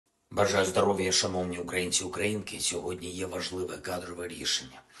Бажаю здоров'я, шановні українці і українки. Сьогодні є важливе кадрове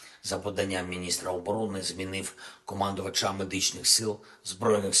рішення. За поданням міністра оборони змінив командувача Медичних сил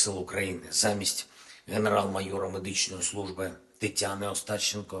Збройних Сил України. Замість генерал-майора медичної служби Тетяни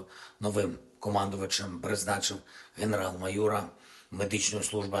Остащенко новим командувачем призначив генерал-майора медичної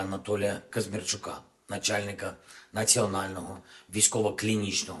служби Анатолія Казмірчука, начальника Національного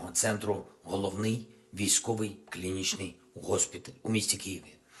військово-клінічного центру Головний, військовий, клінічний госпіталь у місті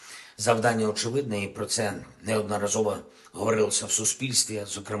Києві. Завдання очевидне, і про це неодноразово говорилося в суспільстві,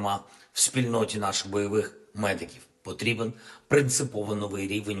 зокрема в спільноті наших бойових медиків. Потрібен принципово новий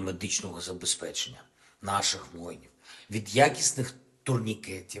рівень медичного забезпечення наших воїнів. Від якісних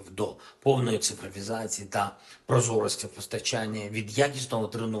турнікетів до повної цифровізації та прозорості постачання, від якісного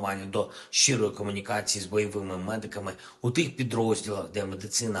тренування до щирої комунікації з бойовими медиками у тих підрозділах, де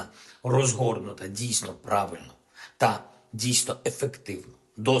медицина розгорнута дійсно правильно та дійсно ефективно.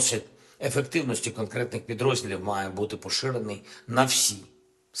 Досвід ефективності конкретних підрозділів має бути поширений на всі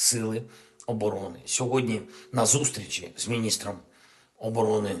сили оборони. Сьогодні на зустрічі з міністром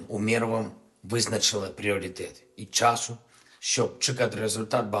оборони Умєровим визначили пріоритети. І часу, щоб чекати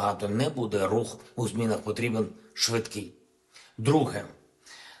результат, багато не буде. Рух у змінах потрібен швидкий. Друге,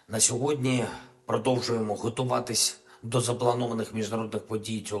 на сьогодні продовжуємо готуватись до запланованих міжнародних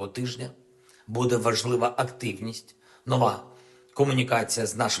подій цього тижня. Буде важлива активність, нова комунікація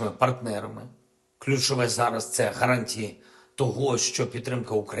з нашими партнерами. Ключове зараз – це гарантії того, що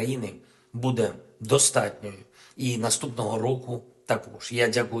підтримка України буде достатньою. І наступного року також. Я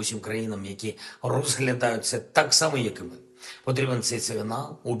дякую всім країнам, які розглядають це так само, як і ми. Потрібен цей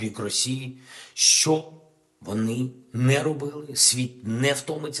сигнал у бік Росії, що вони не робили, світ не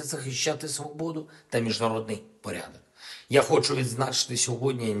втомиться захищати свободу та міжнародний порядок. Я хочу відзначити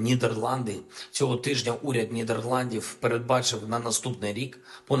сьогодні Нідерланди. Цього тижня уряд Нідерландів передбачив на наступний рік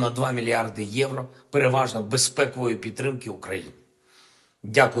понад 2 мільярди євро переважно безпекової підтримки України.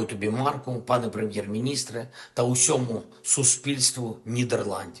 Дякую тобі, Марку, пане прем'єр-міністре, та усьому суспільству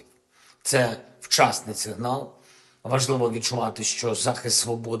Нідерландів. Це вчасний сигнал. Важливо відчувати, що захист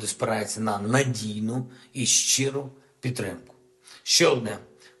свободи спирається на надійну і щиру підтримку. Ще одне.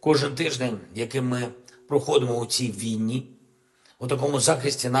 Кожен тиждень, який ми проходимо у цій війні, у такому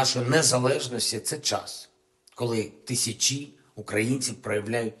захисті нашої незалежності, це час, коли тисячі українців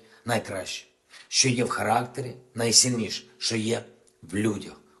проявляють найкраще, що є в характері, найсильніше, що є в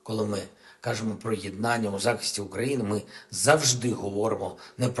людях. Коли ми кажемо про єднання у захисті України, ми завжди говоримо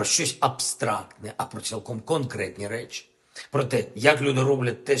не про щось абстрактне, а про цілком конкретні речі. Про те, як люди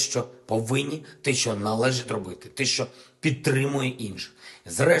роблять те, що повинні, те, що належить робити, те, що підтримує інших.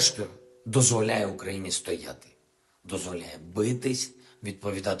 Зрештою, дозволяє Україні стояти, дозволяє битись,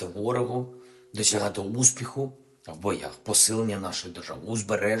 відповідати ворогу, досягати успіху в боях, посилення нашої держави,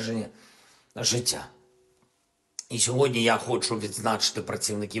 збереження життя. І сьогодні я хочу відзначити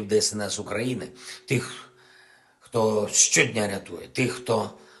працівників ДСНС України, тих, хто щодня рятує, тих,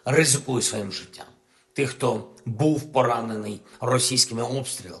 хто ризикує своїм життям, тих, хто був поранений російськими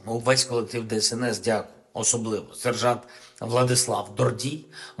обстрілами. Увесь колектив ДСНС дякую. Особливо сержант Владислав Дордій,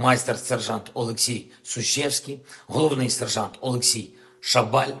 майстер-сержант Олексій Сущевський, головний сержант Олексій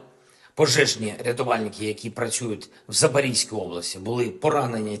Шабаль, пожежні рятувальники, які працюють в Запорізькій області, були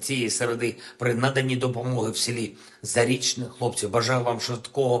поранені цієї середи при наданні допомоги в селі Зарічне. Хлопці, бажаю вам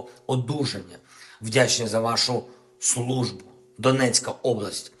швидкого одужання. Вдячні за вашу службу. Донецька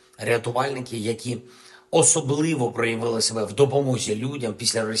область. Рятувальники, які особливо проявили себе в допомозі людям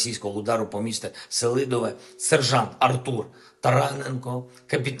після російського удару по місту Селидове, сержант Артур Тараненко,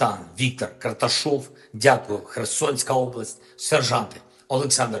 капітан Віктор Карташов, дякую, Херсонська область, сержанти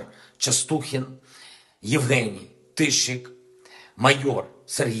Олександр Частухін, Євгеній Тищик, майор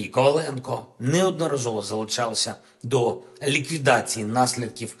Сергій Коваленко неодноразово залучався до ліквідації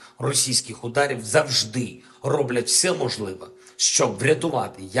наслідків російських ударів, завжди роблять все можливе, щоб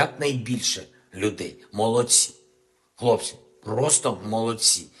врятувати якнайбільше людей. Молодці. Хлопці, просто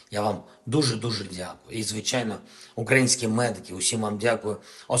молодці. Я вам дуже-дуже дякую. І, звичайно, українські медики, усім вам дякую.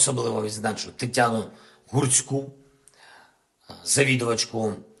 Особливо відзначу Тетяну Гурцьку,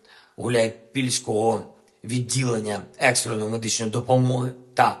 завідувачку Гуляйпільського відділення екстреної медичної допомоги,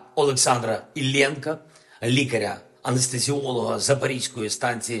 та Олександра Ілленка, лікаря-анестезіолога Запорізької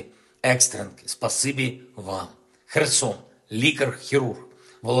станції екстренки. Спасибі вам. Херсон, лікар-хірург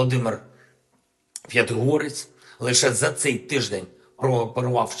Володимир П'ятигорець лише за цей тиждень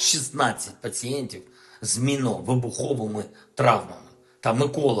прооперував 16 пацієнтів з мінно-вибуховими травмами. Та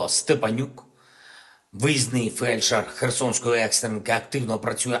Микола Степанюк, Виїзний фельдшер Херсонської екстренки активно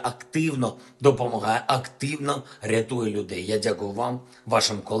працює, активно допомагає, активно рятує людей. Я дякую вам,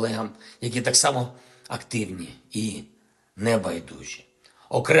 вашим колегам, які так само активні і небайдужі.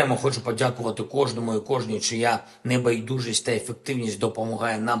 Окремо хочу подякувати кожному і кожній, чия небайдужість та ефективність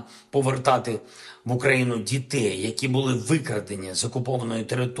допомагає нам повертати в Україну дітей, які були викрадені з окупованої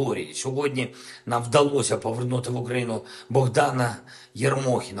території. Сьогодні нам вдалося повернути в Україну Богдана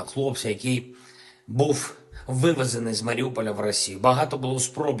Єрмохіна, хлопця, який був вивезений з Маріуполя в Росію. Багато було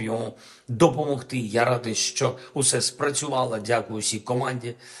спроб йому допомогти. Я радий, що усе спрацювало. Дякую всій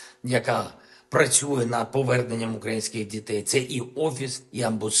команді, яка працює над поверненням українських дітей. Це і Офіс, і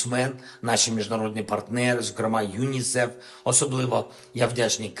омбудсмен, наші міжнародні партнери, зокрема ЮНІСЕФ. Особливо я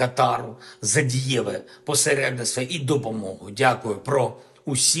вдячний Катару за дієве посередництво і допомогу. Дякую про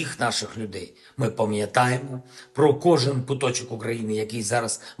усіх наших людей. Ми пам'ятаємо про кожен куточок України, який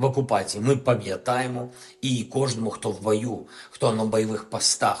зараз в окупації. Ми пам'ятаємо і кожному, хто в бою, хто на бойових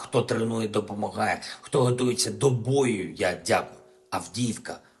постах, хто тренує, допомагає, хто готується до бою. Я дякую.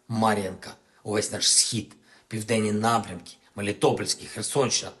 Авдіївка, Мар'їнка, увесь наш схід, південні напрямки, Мелітопольський,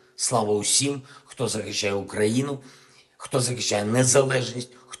 Херсонщина. Слава усім, хто захищає Україну, хто захищає незалежність,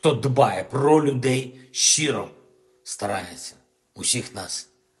 хто дбає про людей, щиро старається усіх нас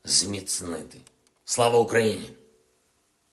зміцнити. Слава Україні!